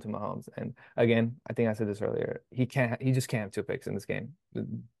come down to Mahomes. And again, I think I said this earlier. He just can't have two picks in this game.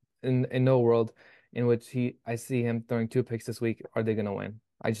 In no world in which I see him throwing two picks this week, are they gonna win?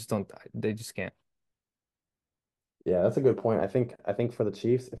 I just don't. They just can't. Yeah, that's a good point. I think for the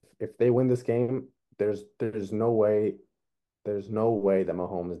Chiefs, if they win this game, there's no way that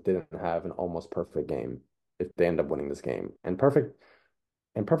Mahomes didn't have an almost perfect game if they end up winning this game. And perfect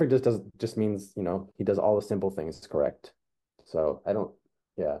just means, he does all the simple things correct. So I don't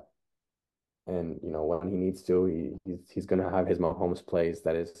yeah. And when he needs to, he's gonna have his Mahomes plays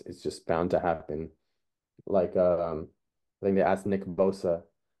that is just bound to happen. Like I think they asked Nick Bosa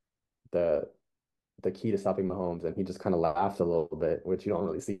the the key to stopping Mahomes, and he just kind of laughed a little bit, which you don't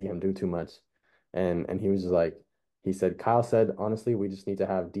really see him do too much. And he was just like, he said, Kyle said, honestly, we just need to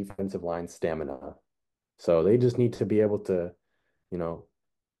have defensive line stamina. So they just need to be able to, you know,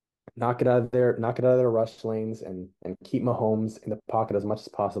 knock it out of their rush lanes and keep Mahomes in the pocket as much as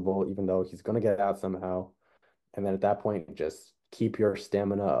possible, even though he's gonna get out somehow. And then at that point, just keep your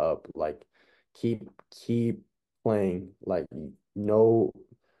stamina up. Like keep playing. Like no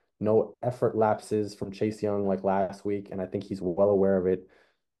no effort lapses from Chase Young like last week, and I think he's well aware of it.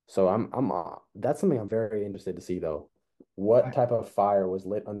 So I'm that's something I'm very interested to see though. What I type of fire was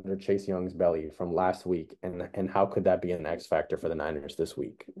lit under Chase Young's belly from last week, and how could that be an X factor for the Niners this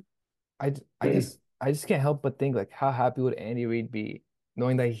week? I just can't help but think like how happy would Andy Reid be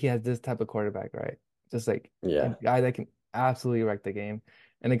knowing that he has this type of quarterback, right? Just like a Yeah. guy that can absolutely wreck the game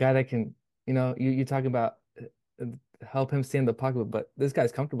and a guy that can, you talk about uh, help him stay in the pocket, but this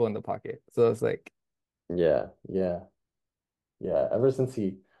guy's comfortable in the pocket. So it's like, Yeah, yeah, yeah. Ever since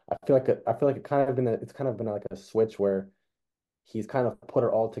I feel like it's kind of been like a switch where he's kind of put it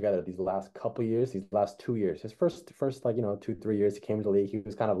all together these last couple years, these last 2 years. His first like 2 3 years he came to the league, he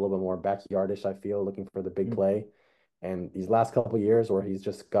was kind of a little bit more backyardish, I feel, looking for the big mm, play. And these last couple years where he's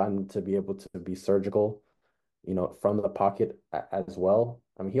just gotten to be able to be surgical, from the pocket as well.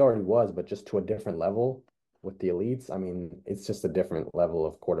 I mean, he already was, but just to a different level with the elites. I mean, it's just a different level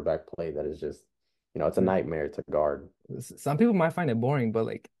of quarterback play that is just, it's a yeah. nightmare to guard. Some people might find it boring, but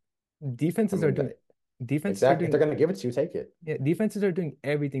like I defenses are mean, doing defenses are exactly. If they're doing gonna give it to you, take it. yeah, defenses are doing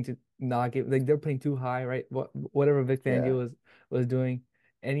everything to not give like they're playing too high, right? Whatever Vic Fangio Yeah, was doing,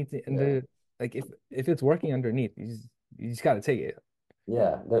 anything and yeah. the like if it's working underneath, you just gotta take it.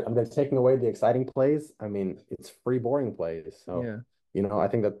 Yeah, they're taking away the exciting plays. I mean, it's free boring plays. So, Yeah. I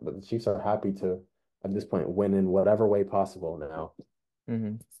think that the Chiefs are happy to, at this point, win in whatever way possible now.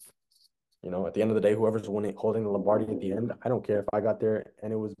 Hmm. At the end of the day, whoever's winning, holding the Lombardi at the end, I don't care if I got there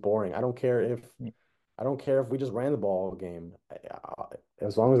and it was boring. I don't care if we just ran the ball all game.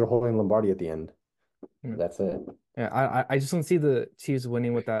 As long as we're holding Lombardi at the end, Yeah. that's it. Yeah, I just don't see the Chiefs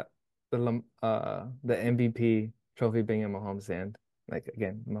winning with the MVP trophy being in Mahomes' hand. Like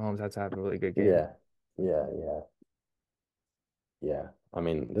again, Mahomes had to have a really good game. Yeah, yeah, yeah, yeah. I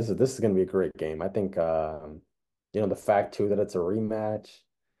mean, this is gonna be a great game. I think, the fact too that it's a rematch.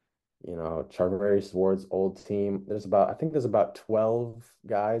 Charvarius Ward's old team. I think there's about 12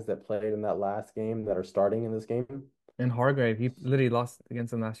 guys that played in that last game that are starting in this game. And Hargrave, he literally lost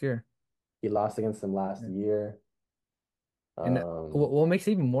against them last year. He lost against them last Yeah. year. And Um, what makes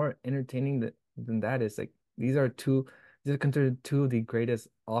it even more entertaining than that is like these are considered two of the greatest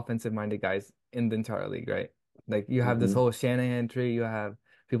offensive minded guys in the entire league, right? Like you have this mhm. whole Shanahan tree, you have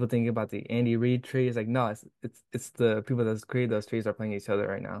people thinking about the Andy Reid tree. It's like no, it's the people that's created those trees are playing each other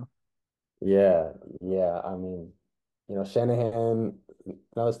right now. Yeah, yeah. I mean, Shanahan,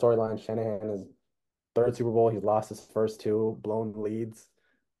 another storyline, Shanahan is third Super Bowl. He's lost his first two, blown leads.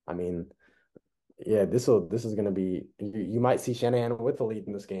 I mean, yeah, this is gonna be you might see Shanahan with the lead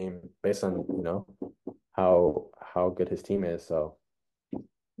in this game based on, how good his team is. So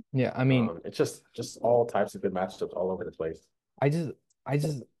Yeah, I mean, it's just all types of good matchups all over the place. I just I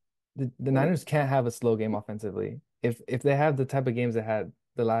just the Niners can't have a slow game offensively. if they have the type of games they had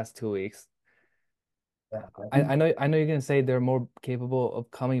the last 2 weeks, Yeah. I know you're gonna say they're more capable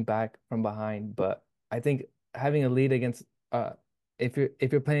of coming back from behind, but I think having a lead against if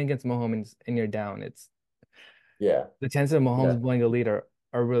you're playing against Mahomes and you're down, it's Yeah. the chances of Mahomes Yeah. blowing a lead are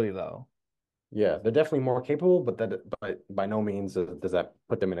really low. Yeah. They're definitely more capable, but by no means does that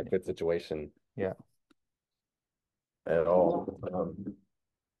put them in a good situation Yeah. at all.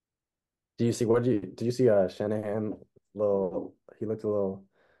 Do you see did you see Shanahan little he looked a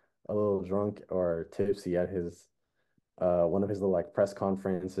little drunk or tipsy at his one of his little like press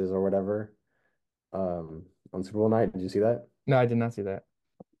conferences or whatever on Super Bowl night. Did you see that? No, I did not see that.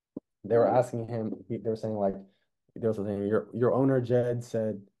 They were asking him, they were saying like they were saying your owner Jed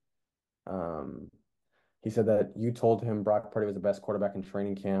said um he said that you told him Brock Purdy was the best quarterback in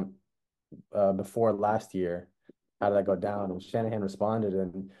training camp before last year. How did that go down? And Shanahan responded,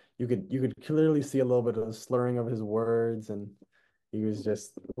 and you could clearly see a little bit of the slurring of his words, and he was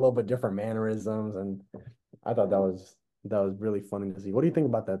just a little bit different mannerisms, and I thought that was really funny to see. What do you think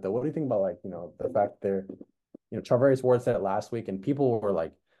about that, though? What do you think about like the fact there, Charvarius Ward said it last week, and people were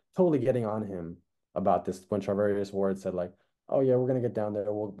like totally getting on him about this when Charvarius Ward said like, "Oh yeah, we're gonna get down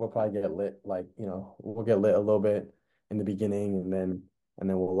there. We'll probably get lit, like we'll get lit a little bit in the beginning, and then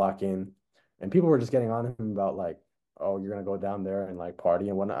we'll lock in." And people were just getting on him about like, "Oh, you're gonna go down there and like party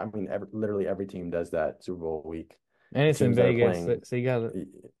and whatnot." I mean, literally every team does that Super Bowl week. And The it's in teams that are Vegas, so, playing, so you got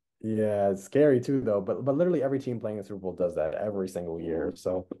yeah, it's scary too though. But literally every team playing the Super Bowl does that every single year.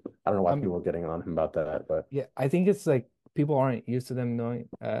 So I don't know why um people are getting on him about that, but. yeah, I think it's like people aren't used to them knowing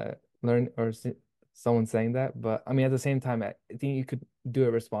learn or someone saying that, but I mean at the same time I think you could do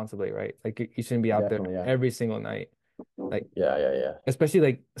it responsibly, right? Like you shouldn't be out there Definitely, yeah. every single night. Like Yeah, yeah, yeah. especially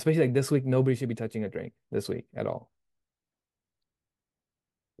like this week, nobody should be touching a drink this week at all.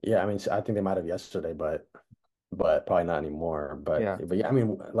 Yeah, I mean, I think they might have yesterday, but probably not anymore. Yeah. But yeah, I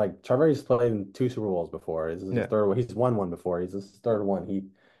mean, like Charvari's played in two Super Bowls before. This is his Yeah. third one. He's won one before. He's his third one.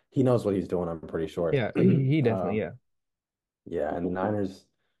 He knows what he's doing, I'm pretty sure. Yeah, he definitely, yeah. Yeah, and the Niners,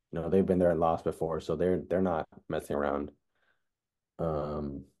 they've been there and lost before, so they're not messing around.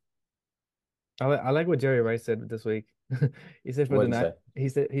 Um, I like what Jerry Rice said this week. He said for what the did he night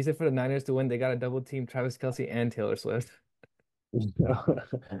say? he said for the Niners to win, they got to double team Travis Kelce and Taylor Swift.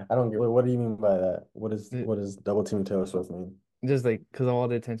 I don't get what do you mean by that? Ju- What does double team Taylor Swift mean? Just like because of all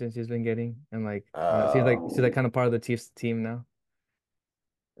the attention she's been getting, and like she's like Oh, kind of part of the Chiefs team now.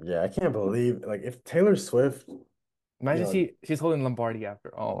 yeah, I can't believe like if Taylor Swift, you Imagine know, she's holding Lombardi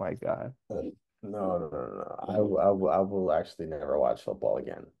after. Oh my God. no. I will actually never watch football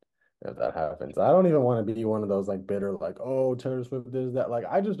again if that happens. I don't even want to be one of those like bitter, like, oh, Taylor Swift is that. Like,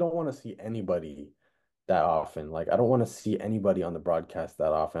 I just don't want to see anybody that often. Like, I don't want to see anybody on the broadcast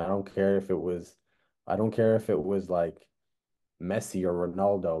that often. I don't care if it was like Messi or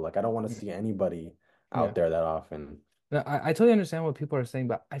Ronaldo. Like, I don't want to Mm, see anybody yeah. out there that often. No, I totally understand what people are saying,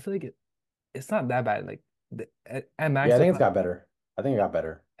 but I feel like it's not that bad. Like at Yeah, max, I think it's got better. I think it got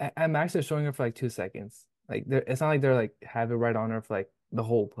better. at max they're showing her for like 2 seconds. Like it's not like they're like have it right on her for like the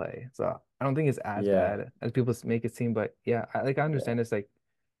whole play. So I don't think it's as Yeah, bad as people make it seem. But yeah, I yeah, understand it's like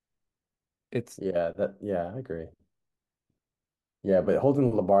it's yeah, I agree. Yeah, but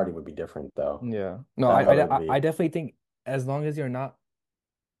holding Lombardi would be different though. yeah. No, That would I be, definitely think as long as you're not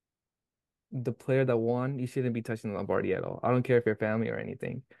the player that won, you shouldn't be touching the Lombardi at all. I don't care if you're family or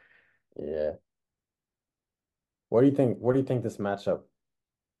anything. yeah. What do you think this matchup,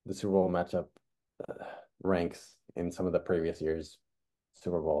 the Super Bowl matchup, uh, ranks in some of the previous years'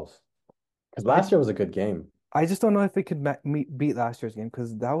 Super Bowls? Because I last year was a good game. I just don't know if it could beat last year's game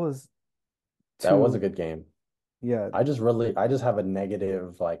because that was That was a too good game. yeah I just have a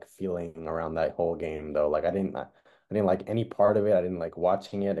negative like feeling around that whole game though. Like I didn't like any part of it. I didn't like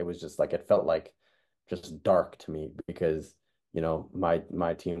watching it. It was just like it felt like just dark to me because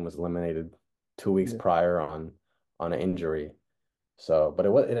my team was eliminated 2 weeks yeah. prior on an injury. So, but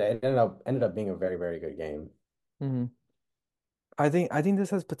it ended up being a very, very good game. hmm I think this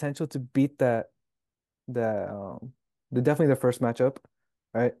has potential to beat that the definitely the first matchup,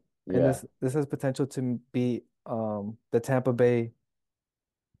 right? And Yeah. this has potential to beat the Tampa Bay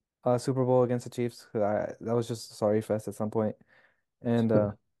Super Bowl against the Chiefs. That was just a sorry fest at some point. And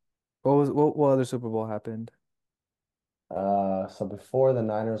what other Super Bowl happened? So before the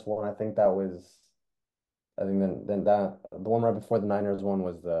Niners won, I think then that the one right before the Niners won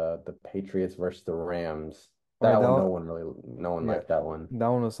was the Patriots versus the Rams. All right, That one, no one yeah, liked that one. that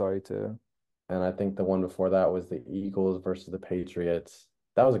one was sorry too. And I think the one before that was the Eagles versus the Patriots.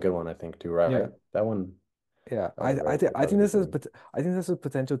 That was a good one, I think, too, Yeah. right? That one, Yeah, That was a I that was a think good game. I think this has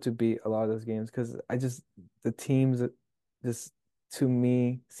potential to beat a lot of those games because I just the teams just to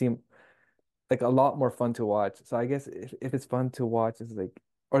me seem like a lot more fun to watch. So I guess if it's fun to watch, it's like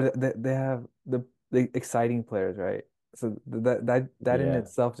or they have the exciting players, right? So that in Yeah.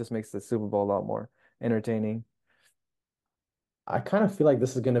 itself just makes the Super Bowl a lot more entertaining. I kind of feel like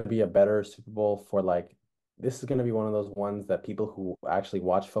this is going to be a better Super Bowl for like this is going to be one of those ones that people who actually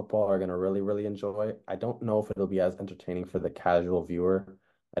watch football are going to really really enjoy. I don't know if it'll be as entertaining for the casual viewer.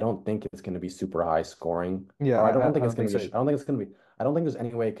 I don't think it's going to be super high scoring, Yeah, or I don't I think it's don't going think to be so. I don't think it's going to be I don't think there's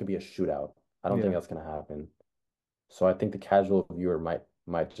any way it could be a shootout. I don't think Yeah. that's going to happen. So I think the casual viewer might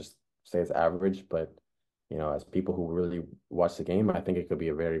just say it's average, but as people who really watch the game, I think it could be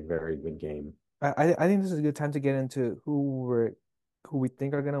a very very good game. I think this is a good time to get into who we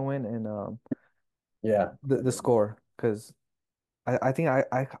think are gonna win and Yeah. the score because I think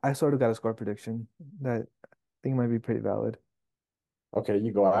I sort of got a score prediction that I think might be pretty valid. Okay,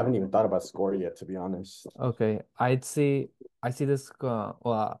 you go. I haven't even thought about score yet, to be honest. Okay, I see this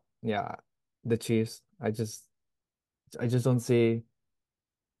yeah, the Chiefs. I just don't see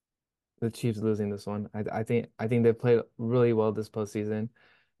the Chiefs losing this one. I think they played really well this postseason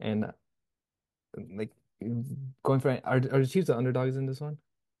and like going for are the Chiefs the underdogs in this one?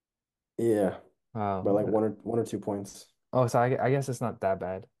 Yeah, but Wow. like one or 2 points. Oh, so I guess it's not that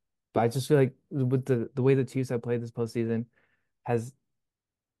bad. But I just feel like with the way the Chiefs have played this postseason has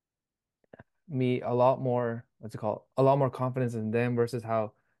me a lot more, what's it called? A lot more confidence in them versus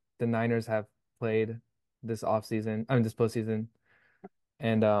how the Niners have played this offseason, I mean this postseason.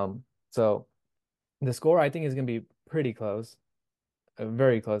 And so the score I think is gonna be pretty close.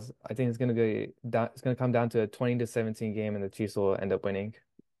 Very close. I think it's gonna come down to a 20-17 game and the Chiefs will end up winning.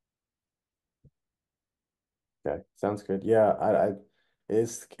 Okay, sounds good. Yeah,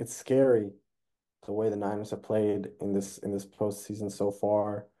 it's scary the way the Niners have played in this postseason so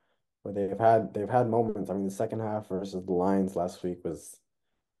far, where they've had moments. I mean, the second half versus the Lions last week was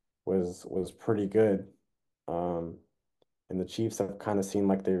pretty good. Um, and the Chiefs have kind of seemed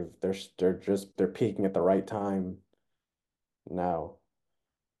like they're peaking at the right time now.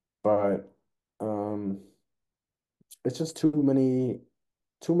 But um, it's just too many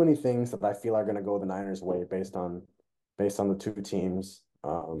things that I feel are going to go the Niners' way based on the two teams.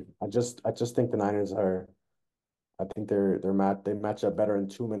 I just think the Niners are. I think they match up better in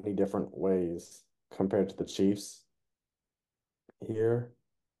too many different ways compared to the Chiefs here,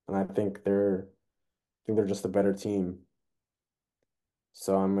 and I think they're just a better team.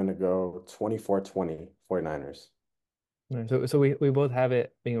 So I'm gonna go 24-20 49ers. Right. So we both have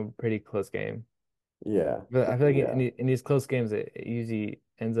it being a pretty close game. Yeah, But I feel like yeah, in these close games, it usually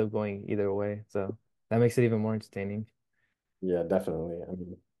ends up going either way. So that makes it even more entertaining. yeah, definitely.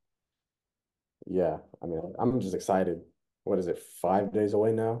 I mean, I'm just excited. What is it, 5 days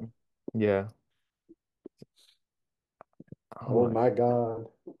away now? Yeah. Oh Oh my. my God.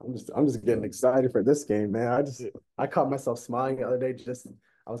 I'm just getting excited for this game, man. I caught myself smiling the other day.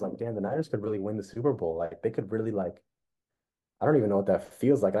 I was like, damn, the Niners could really win the Super Bowl. Like they could really like I don't even know what that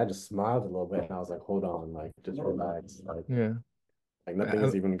feels like. I just smiled a little bit and I was like, hold on, like just relax. Yeah. Like nothing I,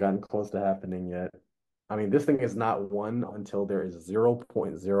 has even gotten close to happening yet. I mean, this thing is not won until there is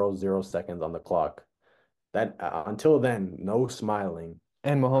 0.00 seconds on the clock. That until then, no smiling.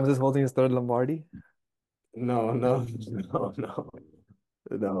 and Mahomes is holding his third Lombardi. No, no, no, no.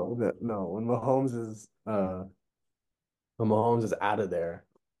 No. When Mahomes is out of there.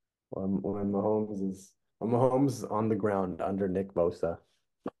 When Mahomes is on the ground under Nick Bosa.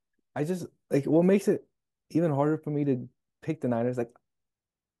 I just like what makes it even harder for me to pick the Niners. Like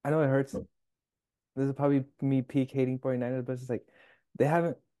I know it hurts. This is probably me peak hating 49ers, but it's just like they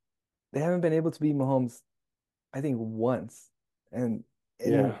haven't they haven't been able to beat Mahomes, I think once. And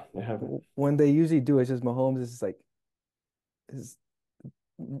Yeah, they haven't. when they usually do, it's just Mahomes is just like his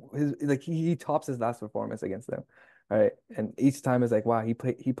like he tops his last performance against them. All right. And each time it's like, wow, he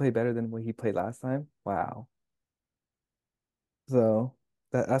played better than what he played last time. Wow. So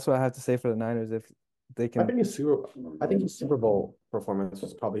that's what I have to say for the Niners if they I can. think his Super Bowl performance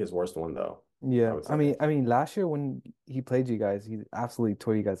was probably his worst one though, I Yeah. would say. I mean last year when he played you guys, he absolutely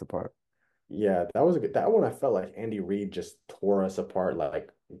tore you guys apart. Yeah, that one I felt like Andy Reid just tore us apart like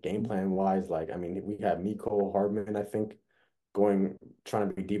game plan wise. Like I mean, we had Miko Hardman, I think, trying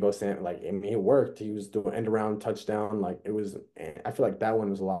to be Debo Sam. Like I mean, it worked. He was doing end around touchdown. Like it was. I feel like that one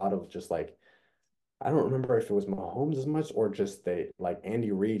was a lot of just like I don't remember if it was Mahomes as much or just they like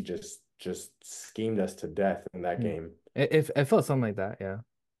Andy Reid just schemed us to death in that Yeah. game. It felt something like that, yeah.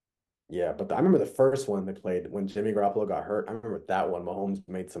 Yeah, but I remember the first one they played when Jimmy Garoppolo got hurt. I remember that one. Mahomes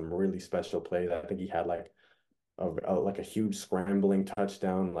made some really special plays. I think he had like of like a huge scrambling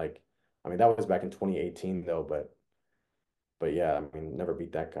touchdown. Like, I mean, that was back in 2018 though, but yeah, I mean, never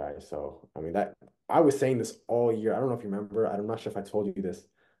beat that guy. So, I mean, that I was saying this all year. I don't know if you remember. I'm not sure if I told you this.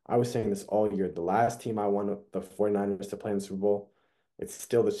 I was saying this all year. The last team I want the 49ers to play in the Super Bowl, it's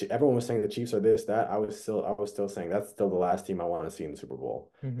still the Chiefs. Everyone was saying the Chiefs are this, that. I was still saying that's still the last team I want to see in the Super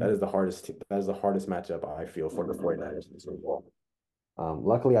Bowl. That Hmm. is the hardest team, that is the hardest matchup I feel for the 49ers in the Super Bowl.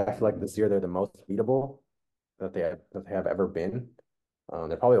 Luckily, I feel like this year they're the most beatable that they have ever been.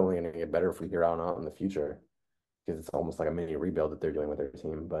 They're probably only going to get better from here on out in the future because it's almost like a mini rebuild that they're doing with their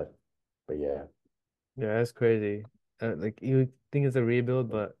team. But yeah. Yeah, that's crazy. Like you think it's a rebuild,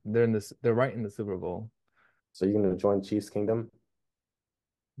 but they're right in the Super Bowl. So you're going to join Chiefs Kingdom?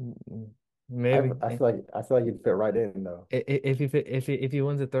 Mm, I maybe I feel like you'd fit right in though. if he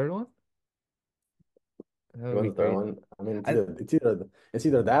wins the third one, that You would want be the third great. one? I mean, I it's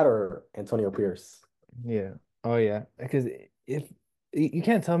either that or Antonio Pierce. Yeah. Oh yeah. Because if you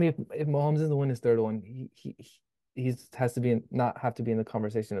can't tell me if Mahomes doesn't win his third one, he's has to be not have to be in the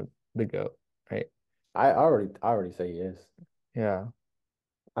conversation of the GOAT, right? I already say he is. Yeah.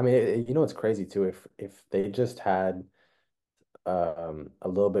 I mean, it's crazy too. If they just had a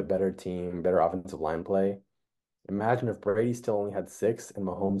little bit better team, better offensive line play. Imagine if Brady still only had six and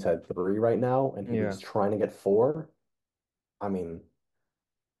Mahomes had three right now, and he was Yeah. trying to get four. I mean,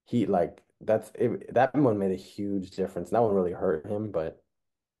 he like that one made a huge difference. That one really hurt him, but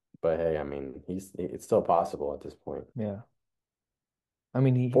hey, I mean, it's still possible at this point. Yeah. I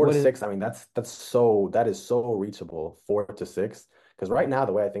mean, he Four to what is six, I mean, that is so reachable. 4 to 6, because right now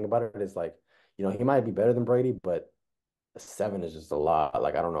the way I think about it is like, he might be better than Brady, but seven is just a lot.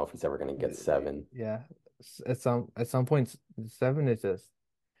 Like I don't know if he's ever gonna get seven. yeah. At some points, seven is just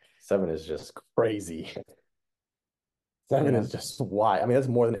Seven is just crazy. Seven yeah. is just why. I mean, that's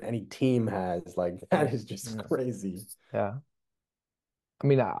more than any team has. Like that Yeah. is just Yeah. crazy. Yeah. I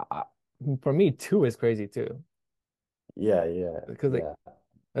mean, for me, two is crazy too, Yeah, yeah, because like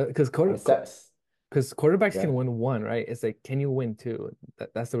yeah. because I mean, sets. quarterbacks can Yeah, win one, right? It's like, can you win two?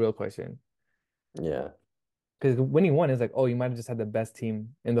 That's the real question. yeah. Because winning one is like, oh, you might have just had the best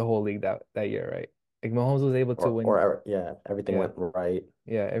team in the whole league that year, right? Like Mahomes was able to win. Yeah, everything Yeah, went right.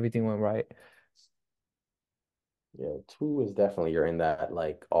 yeah, everything went right. Yeah, two is definitely you're in that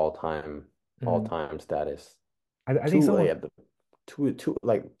like all Mhm. time status. I think Two, someone, yeah, two,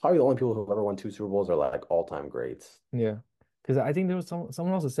 like probably the only people who've ever won two Super Bowls are like all time greats. yeah, because I think there was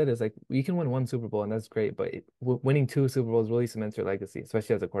someone else that said it's like you can win one Super Bowl and that's great, but winning two Super Bowls really cements your legacy,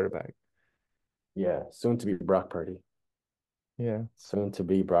 especially as a quarterback. Yeah, soon to be Brock Purdy. Yeah. Soon to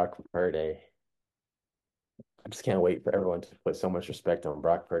be Brock Purdy. I just can't wait for everyone to put so much respect on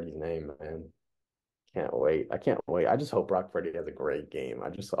Brock Purdy's name, man. Can't wait. I can't wait. I just hope Brock Purdy has a great game.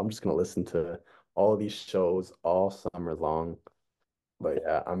 I'm just gonna listen to all of these shows all summer long. But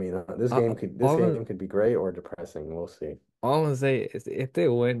yeah, I mean, this Uh, game could this all game could be great or depressing. We'll see. all I'm gonna say is if they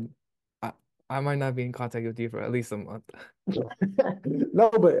win, I, I might not be in contact with you for at least a month. No,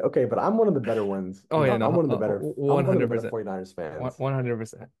 but okay, but I'm one of the better ones. Oh yeah, I'm no, one of the better I'm one of the better 100%. 49ers fans.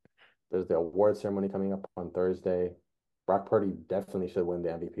 100%. There's the award ceremony coming up on Thursday. Brock Purdy definitely should win the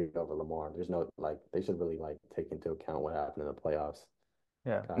MVP over Lamar. There's no like they should really like take into account what happened in the playoffs.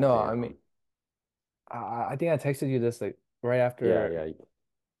 Yeah. God No, I mean, damn. I think I texted you this like right Yeah, after.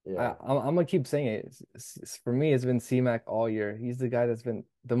 yeah, yeah. I'm gonna keep saying it. For me, it's been C-Mac all year. He's the guy that's been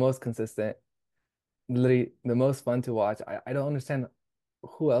the most consistent, literally the most fun to watch. I don't understand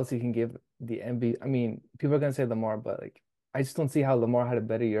who else you can give the MVP. I mean, people are gonna say Lamar, but like I just don't see how Lamar had a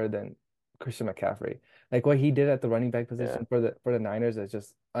better year than Christian McCaffrey. Like what he did at the running back Yeah. position for the Niners is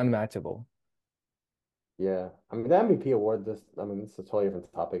just unmatchable. Yeah. I mean, the MVP award, I mean, this is a totally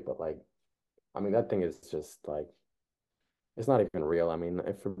different topic, but like, I mean, that thing is just like, it's not even real. I mean,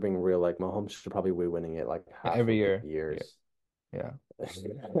 if we're being real, like, Mahomes should probably be winning it like half Every of the year. Yeah. years. Yeah.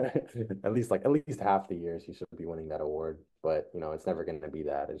 At least half the years he should be winning that award. But, it's never going to be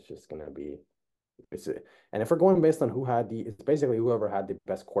that. It's just going to be, it's, and if we're going based on it's basically whoever had the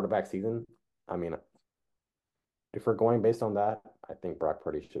best quarterback season. I mean, if we're going based on that, I think Brock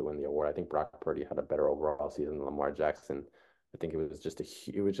Purdy should win the award. I think Brock Purdy had a better overall season than Lamar Jackson. I think it was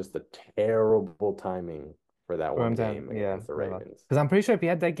just a terrible timing for that one Prime time. game Yeah. against the Yeah. Ravens. Because I'm pretty sure if he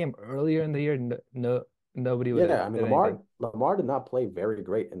had that game earlier in the year, no nobody would have Yeah, I mean said anything. Lamar did not play very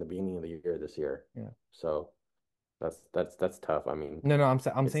great in the beginning of the year this year. Yeah. So that's tough. I mean, No, no, I'm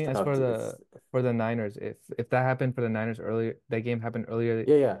it's saying as tough for to the for the Niners, if that happened for the Niners earlier, that game happened earlier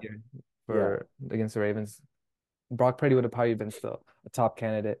yeah, yeah, yeah, yeah. for against the Ravens, Brock Purdy would have probably been still a top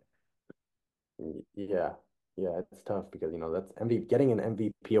candidate. Yeah, yeah, it's tough because that's MVP. Getting an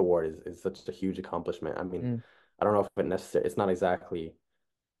MVP award is such a huge accomplishment. I mean, Mm. I don't know if it necessarily, it's not exactly,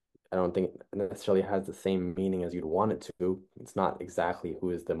 I don't think it necessarily has the same meaning as you'd want it to. It's not exactly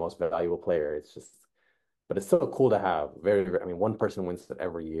who is the most valuable player. It's just, but it's still cool to have. I mean, one person wins it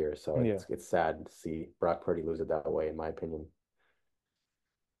every year, so Yeah. it's sad to see Brock Purdy lose it that way, in my opinion.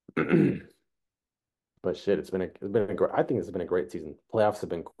 But shit, I think it's been a great season. Playoffs have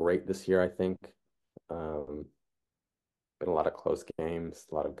been great this year, I think. Um, been a lot of close games,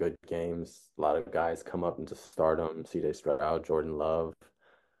 a lot of good games, a lot of guys come up into stardom. CJ Stroud, Jordan Love.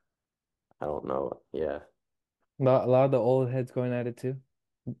 I don't know. Yeah, A lot of the old heads going at it too.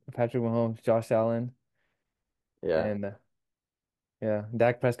 Patrick Mahomes, Josh Allen, yeah, and yeah,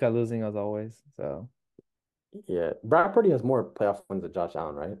 Dak Prescott losing as always. So yeah. Brock Purdy has more playoff wins than Josh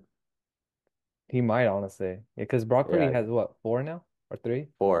Allen, right? he might honestly. Yeah, because Brock Purdy Yeah, has what, four now or three?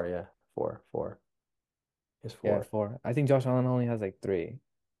 four. Yeah, four. He's Yeah, four. four. I think Josh Allen only has like three.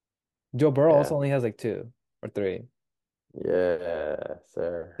 Joe Burrow also Yeah, only has like two or three. yeah,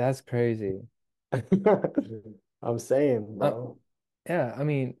 sir. That's crazy. I'm saying, Uh, bro. yeah, I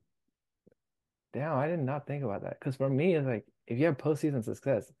mean, damn, I did not think about that. Because for me, it's like if you have postseason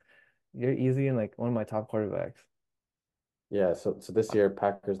success, you're easily in like one of my top quarterbacks. Yeah, so this Uh, year,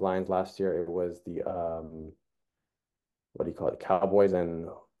 Packers Lions. Last year, it was the what do you call it? Cowboys and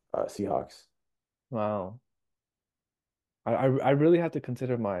Seahawks. Wow. I really have to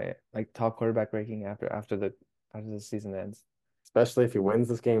consider my like top quarterback ranking after the season ends. Especially if he wins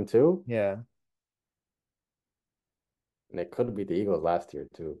this game too. Yeah. And it could be the Eagles last year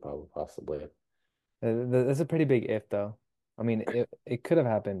too, probably possibly. That's a pretty big if though. I mean, it could have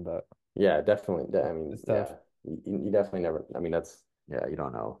happened, but Yeah, definitely. I mean, it's tough. yeah, you definitely never. I mean, that's yeah, you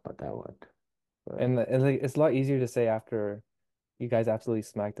don't know about that one, but And like it's a lot easier to say after you guys absolutely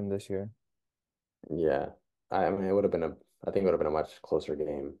smacked them this year. yeah, I mean, it would have been a. I think it would have been a much closer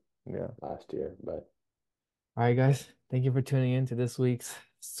game Yeah. last year, but All right, guys. Thank you for tuning in to this week's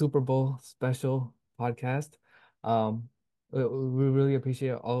Super Bowl special podcast. We really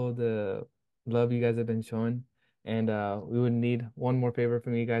appreciate all of the love you guys have been showing. And we would need one more favor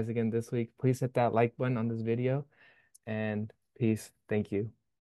from you guys again this week. Please hit that like button on this video and peace. Thank you.